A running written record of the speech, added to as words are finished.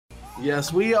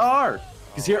Yes, we are.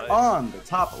 Because here on the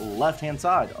top left-hand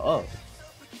side of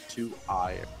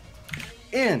 2i,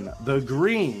 in the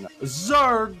green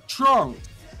Zerg trunks,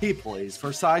 he plays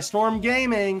for Storm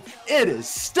Gaming. It is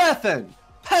Stefan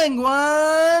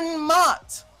PengWin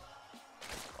Mott.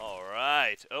 All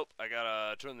right. Oh, I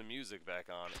gotta turn the music back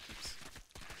on. It keeps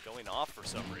going off for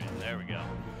some reason. There we go.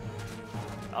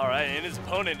 All right, and his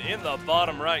opponent in the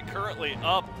bottom right, currently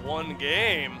up 1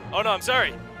 game. Oh no, I'm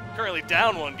sorry. Currently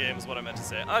down 1 game is what I meant to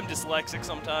say. I'm dyslexic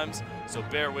sometimes, so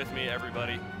bear with me,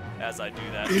 everybody, as I do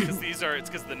that. It's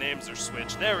because the names are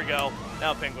switched. There we go.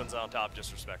 Now PengWin's on top,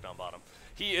 DisReSpeCT on bottom.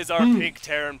 He is our pink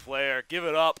Terran player. Give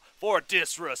it up for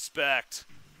DisReSpeCT.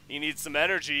 He needs some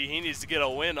energy. He needs to get a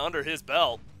win under his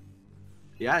belt.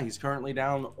 Yeah, he's currently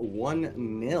down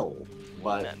 1-0,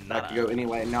 but that could go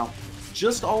anyway. Now,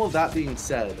 just all of that being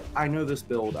said, I know this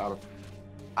build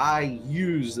I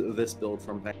use this build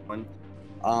from PengWin.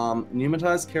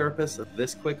 Pneumatized Carapace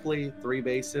this quickly, 3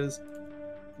 bases.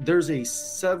 There's a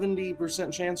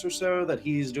 70% chance or so that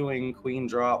he's doing queen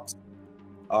drops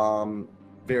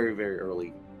very, very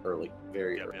early.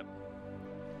 Very early. Yep.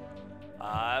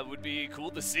 Would be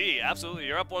cool to see. Absolutely,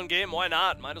 you're up 1 game. Why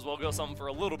not? Might as well go something for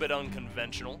a little bit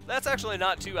unconventional. That's actually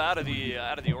not too out of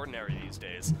the ordinary these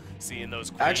days. Seeing those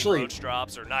queen roach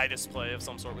drops or Nidus play of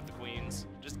some sort with the queens.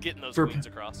 Just getting those queens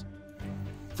across.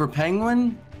 For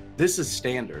PengWin, this is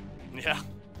standard. Yeah.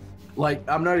 Like,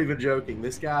 I'm not even joking.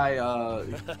 This guy,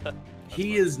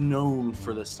 he is known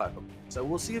for this type of. So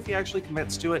we'll see if he actually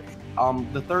commits to it.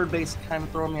 The 3rd base kind of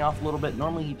throwing me off a little bit.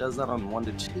 Normally he does that on 1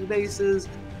 to 2 bases.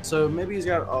 So maybe he's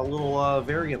got a little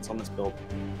variance on this build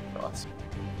for us.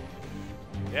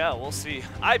 Yeah, we'll see.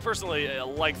 I personally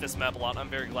like this map a lot. I'm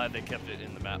very glad they kept it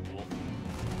in the map pool.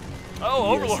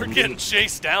 Oh, yes, Overlord getting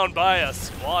chased down by a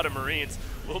squad of Marines.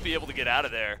 We'll be able to get out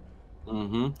of there.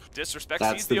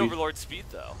 DisReSpeCT sees the Overlord speed,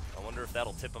 though. I wonder if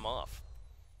that'll tip him off.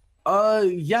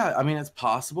 Yeah, I mean, it's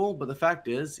possible, but the fact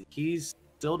is, he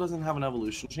still doesn't have an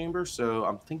evolution chamber, so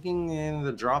I'm thinking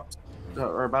the drops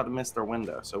are about to miss their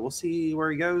window. So we'll see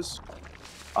where he goes.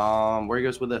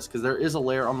 With this, because there is a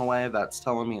layer on the way that's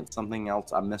telling me it's something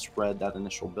else. I misread that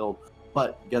initial build.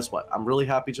 But guess what? I'm really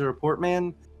happy to report,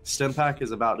 man, Stimpack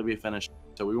is about to be finished,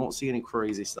 so we won't see any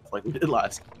crazy stuff like we did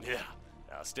last time. Yeah.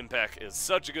 Stimpack is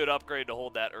such a good upgrade to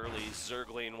hold that early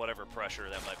Zergling whatever pressure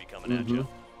that might be coming at you.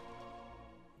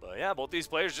 But yeah, both these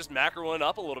players just macroing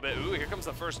up a little bit. Ooh, here comes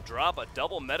the first drop. A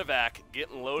double medevac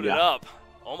getting loaded up.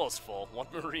 Almost full. 1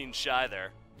 Marine shy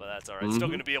there, but that's all right. Still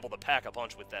going to be able to pack a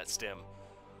punch with that stim.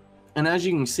 And as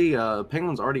you can see,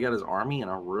 PengWin's already got his army in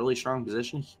a really strong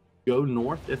position. Go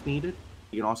north if needed.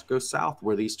 You can also go south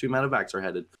where these 2 medevacs are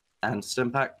headed. And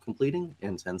Stimpack completing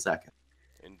in 10 seconds.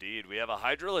 Indeed, we have a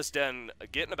Hydralisk Den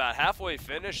getting about halfway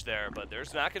finished there, but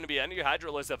there's not going to be any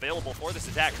Hydralisks available for this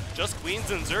attack. Just Queens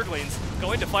and Zerglings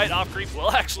going to fight off creep will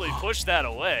actually push that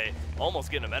away. Almost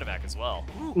getting a medevac as well.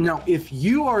 Now, if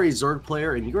you are a Zerg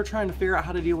player and you're trying to figure out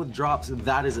how to deal with drops,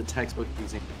 that is a textbook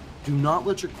example. Do not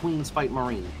let your Queens fight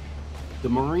Marine. The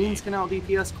Marines can out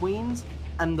DPS Queens,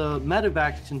 and the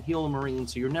medevac can heal a Marine,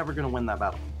 so you're never going to win that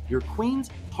battle. Your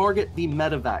Queens target the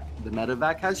medevac. The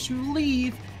medevac has to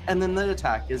leave, and then the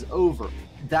attack is over.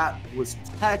 That was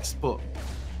textbook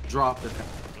drop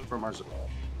defense from our Zerg.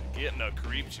 Getting a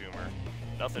creep tumor.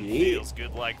 Nothing feels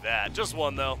good like that. Just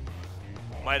 1 though.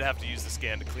 Might have to use the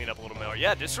scan to clean up a little more.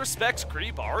 Yeah, DisReSpeCT's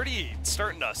creep already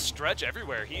starting to stretch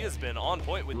everywhere. He has been on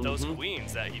point with those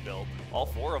queens that he built. All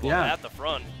 4 of them at the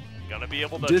front. Gonna be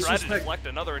able to try to deflect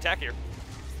another attack here.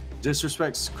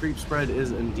 DisReSpeCT's creep spread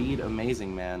is indeed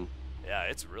amazing, man. Yeah,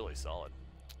 it's really solid.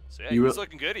 So yeah, he's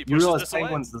looking good. He pushes this away.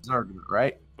 PengWin's the argument,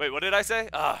 right? Wait, what did I say?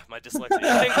 Ah, my dyslexia.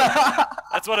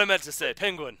 That's what I meant to say.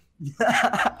 PengWin.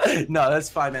 No, that's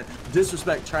fine, man.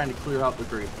 DisReSpeCT trying to clear out the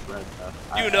creep spread.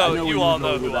 You all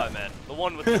know who I meant. The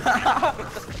one with the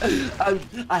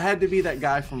I had to be that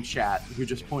guy from chat who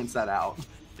just points that out.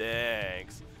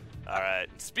 Thanks. All right,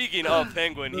 speaking of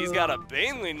PengWin, he's got a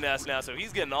Baneling nest now, so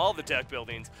he's getting all the tech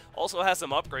buildings. Also has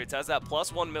some upgrades, has that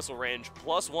 +1 missile range,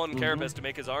 +1 carapace to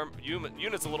make his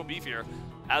units a little beefier,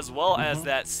 as well as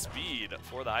that speed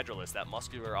for the Hydralisk, that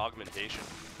muscular augmentation.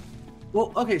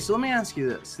 Well, okay, so let me ask you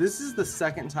this. This is the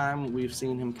 2nd time we've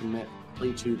seen him commit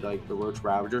to like the Roach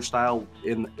Ravager style,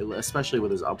 especially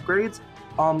with his upgrades.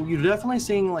 You're definitely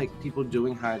seeing like people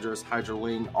doing Hydras,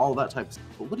 Hydraling, all that type of stuff.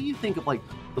 But what do you think of like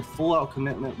the full-out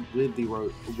commitment with the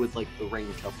like the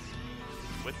range upgrade?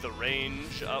 With the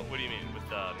range, what do you mean? With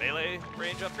the melee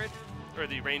range upgrade, or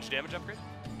the range damage upgrade?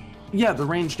 Yeah, the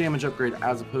range damage upgrade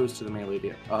as opposed to the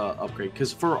melee upgrade.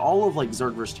 Because for all of like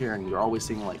Zerg vs Terran, you're always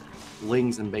seeing like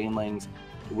Lings and Banelings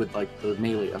with like the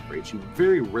melee upgrades. You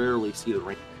very rarely see the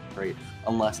range great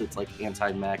unless it's like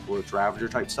anti-mech or it's Ravager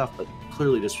type stuff, but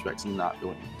clearly DisReSpeCT's not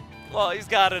doing it. Well, he's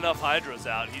got enough Hydras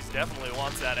out. He's definitely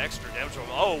wants that extra damage.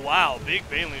 Oh, wow. Big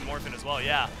Baneling Morphin as well.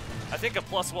 Yeah. I think a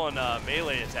 +1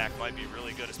 melee attack might be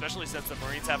really good, especially since the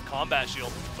Marines have combat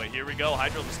shield. But here we go.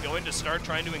 Hydra is going to start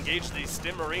trying to engage these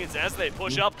Stim Marines as they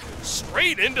push up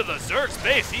straight into the Zerg's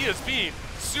base. He is being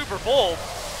super bold,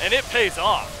 and it pays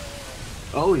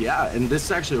off. Oh, yeah. And this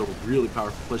is actually a really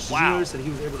powerful push. Did Wow. you notice that he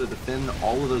was able to defend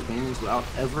all of those Banelings without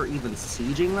ever even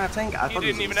sieging that tank? I He thought didn't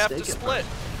it was even a have to mistake at split.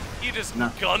 first. He just No.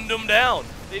 gunned them down.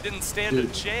 They didn't stand a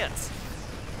Dude. chance.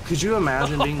 Could you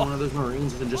imagine being one of those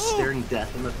Marines and just staring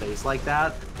death in the face like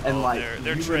that? And Oh, like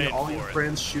they're you trained and all for your it.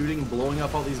 friends shooting, blowing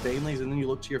up all these Banelings, and then you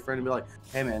look to your friend and be like,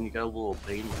 hey man, you got a little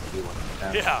Baneling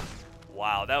feeling. Yeah.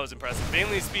 Wow, that was impressive.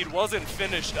 Baneling speed wasn't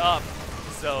finished up,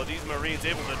 so these Marines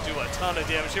able to do a ton of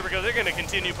damage. Here we go. They're going to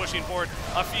continue pushing forward.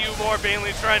 A few more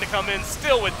Banelings trying to come in,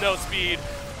 still with no speed.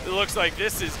 It looks like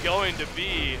this is going to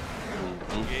be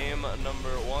game number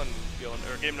 1 going,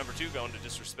 or game number 2 going to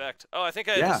DisReSpeCT. Oh, I think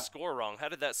I had the score wrong. How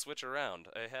did that switch around?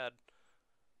 I had.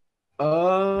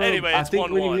 Anyway, it's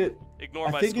 1-1. Ignore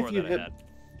my score that I had.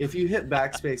 If you hit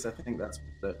backspace, I think that's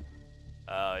it.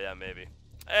 Oh, yeah, maybe.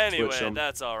 Anyway,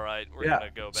 that's all right. We're gonna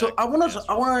go back. So I want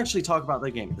to actually talk about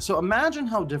that game. So imagine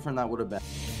how different that would have been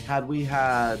had we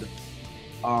had,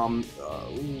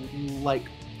 like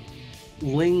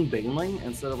Ling Baneling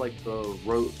instead of like the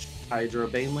Roach Hydra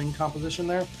Baneling composition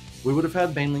there. We would have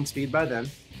had Baneling speed by then.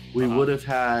 We would have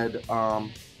had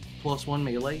 +1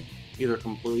 melee, either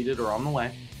completed or on the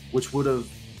way, which would have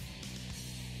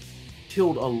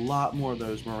killed a lot more of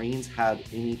those Marines had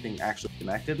anything actually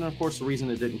connected. And of course, the reason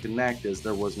it didn't connect is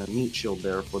there wasn't a meat shield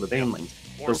there for the Banelings.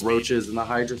 The speed. Roaches and the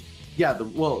Hydras. Yeah,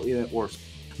 or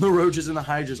the Roaches and the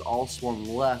Hydras all swung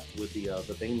left with the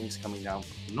Banelings coming down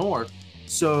from the north.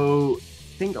 So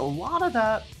I think a lot of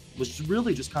that was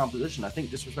really just composition. I think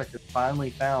DisReSpeCT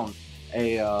finally found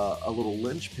a little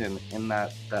linchpin in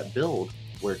that build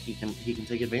where he can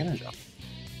take advantage of.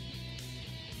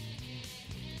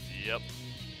 Yep.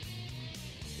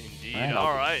 Indeed.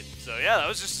 All right. So yeah, that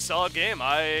was just a solid game.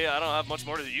 I don't have much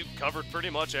more to. You covered pretty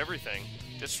much everything.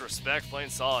 DisReSpeCT playing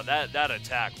solid. That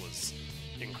attack was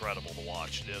incredible to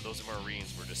watch. Those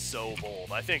Marines were just so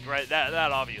bold. I think that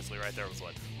obviously right there was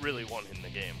what really won him the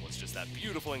game. Was just that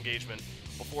beautiful engagement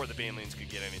before the Banelings could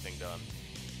get anything done.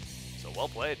 So well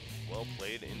played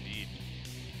indeed.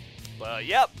 But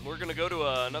yep, we're gonna go to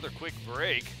another quick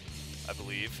break, I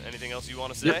believe. Anything else you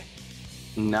want to say? Yep.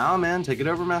 Nah, man, take it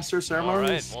over, Master of Ceremonies.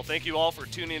 All right. Well, thank you all for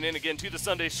tuning in again to the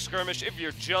Sunday Skirmish. If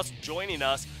you're just joining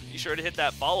us, be sure to hit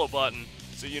that follow button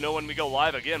so you know when we go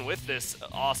live again with this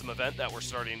awesome event that we're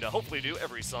starting to hopefully do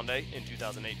every Sunday in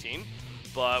 2018.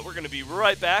 But we're going to be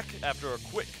right back after a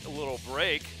quick little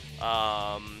break.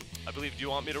 I believe, do you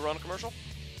want me to run a commercial?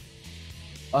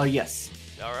 Yes.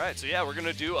 All right. So, yeah, we're going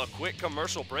to do a quick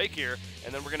commercial break here,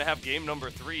 and then we're going to have game number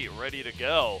 3 ready to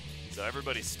go. So,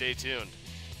 everybody stay tuned.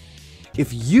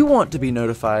 If you want to be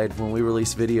notified when we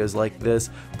release videos like this,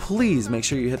 please make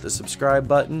sure you hit the subscribe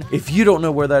button. If you don't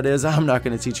know where that is, I'm not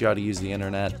going to teach you how to use the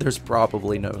internet. There's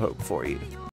probably no hope for you.